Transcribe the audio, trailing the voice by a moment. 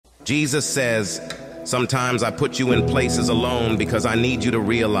Jesus says, sometimes I put you in places alone because I need you to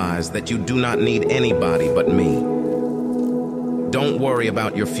realize that you do not need anybody but me. Don't worry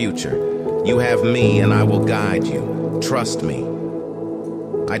about your future. You have me and I will guide you. Trust me.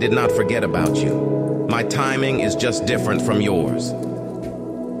 I did not forget about you. My timing is just different from yours.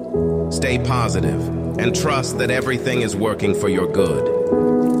 Stay positive and trust that everything is working for your good.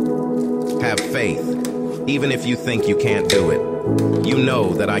 Have faith, even if you think you can't do it. You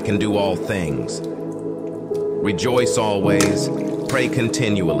know that I can do all things. Rejoice always, pray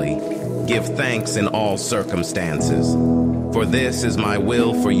continually, give thanks in all circumstances. For this is my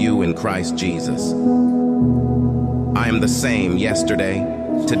will for you in Christ Jesus. I am the same yesterday,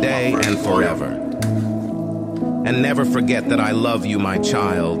 today, and forever. And never forget that I love you, my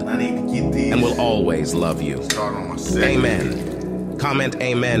child, and will always love you. Amen. Comment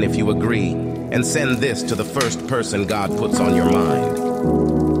amen if you agree, and send this to the first person God puts on your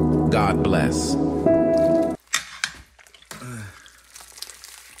mind. God bless.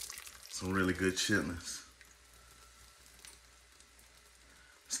 Some really good chitlins.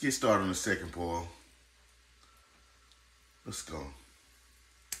 Let's get started on the second boil. Let's go. I'm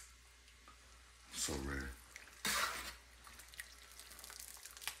so ready.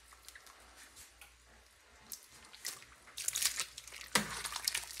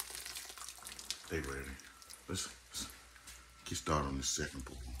 Stay ready. Let's get started on the second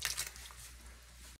boil.